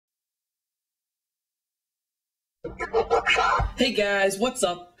Hey guys, what's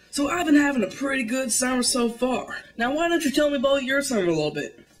up? So I've been having a pretty good summer so far. Now why don't you tell me about your summer a little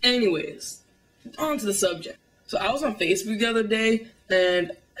bit? Anyways, on to the subject. So I was on Facebook the other day,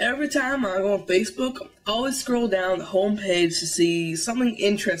 and every time I go on Facebook, I always scroll down the home page to see something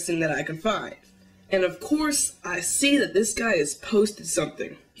interesting that I can find. And of course, I see that this guy has posted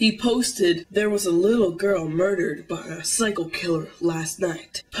something. He posted, there was a little girl murdered by a psycho killer last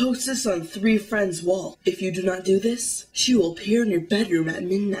night. Post this on 3 friends' wall. If you do not do this, she will appear in your bedroom at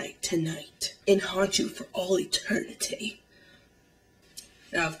midnight tonight and haunt you for all eternity.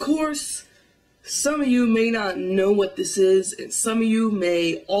 Now, of course, some of you may not know what this is, and some of you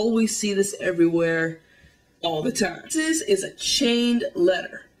may always see this everywhere all the time. This is a chained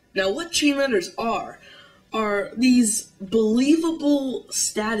letter. Now, what chain letters are these believable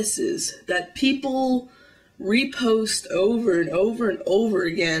statuses that people repost over and over and over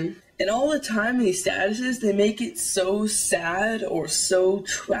again. And all the time in these statuses, they make it so sad or so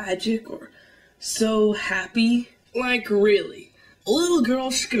tragic or so happy. Like, really? A little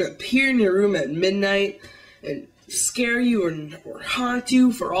girl's just gonna appear in your room at midnight and scare you or haunt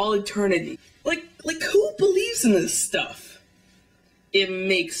you for all eternity. Like who believes in this stuff? It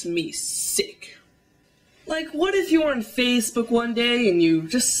makes me sick. Like, what if you were on Facebook one day and you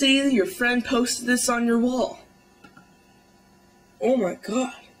just see that your friend posted this on your wall? Oh my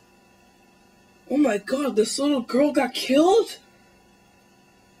god. Oh my god, this little girl got killed?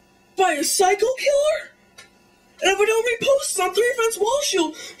 By a psycho killer? And if I don't repost this on 3 friends' wall,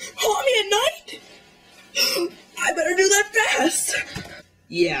 she'll haunt me at night? I better do that fast!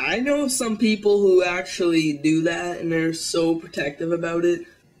 Yeah, I know some people who actually do that and they're so protective about it.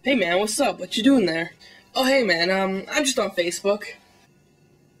 Hey man, what's up? What you doing there? Oh hey man, I'm just on Facebook.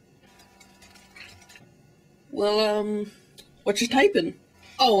 Well, what you typing?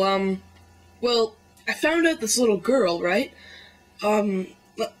 Oh, well, I found out this little girl, right?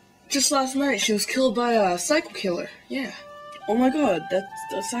 Just last night she was killed by a psycho killer, yeah. Oh my god,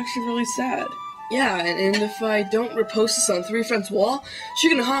 that's actually really sad. Yeah, and if I don't repost this on 3 friends' wall,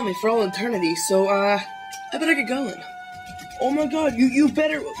 she's gonna haunt me for all eternity, so, I better get going. Oh my god, you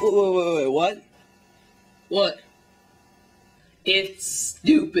better- wait, what? What? It's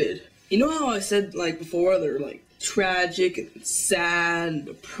stupid. You know how I said, like, before, they're, like, tragic and sad and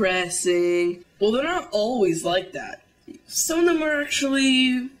depressing? Well, they're not always like that. Some of them are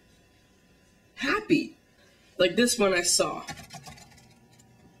actually happy. Like this one I saw.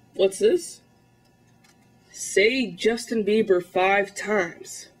 What's this? Say Justin Bieber 5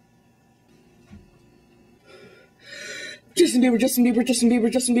 times. Justin Bieber, Justin Bieber, Justin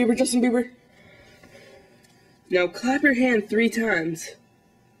Bieber, Justin Bieber, Justin Bieber. Now clap your hand 3 times.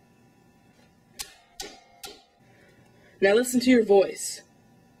 Now listen to your voice.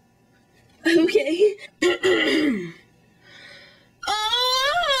 Okay.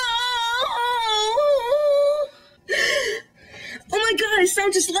 Oh my god, I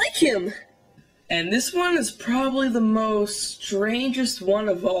sound just like him! And this one is probably the most strangest one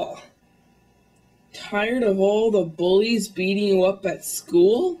of all. Tired of all the bullies beating you up at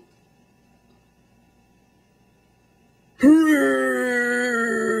school?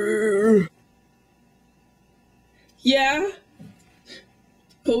 Yeah?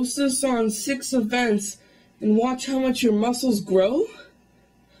 Post this on 6 events and watch how much your muscles grow?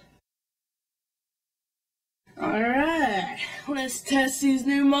 Alright, let's test these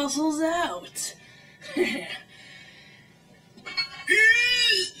new muscles out.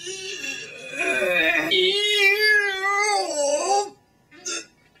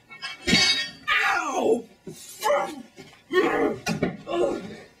 Ow!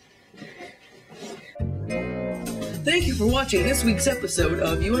 Thank you for watching this week's episode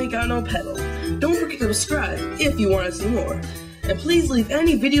of You Ain't Got No Peddle. Don't forget to subscribe if you want to see more. And please leave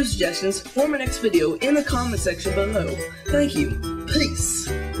any video suggestions for my next video in the comment section below. Thank you. Peace.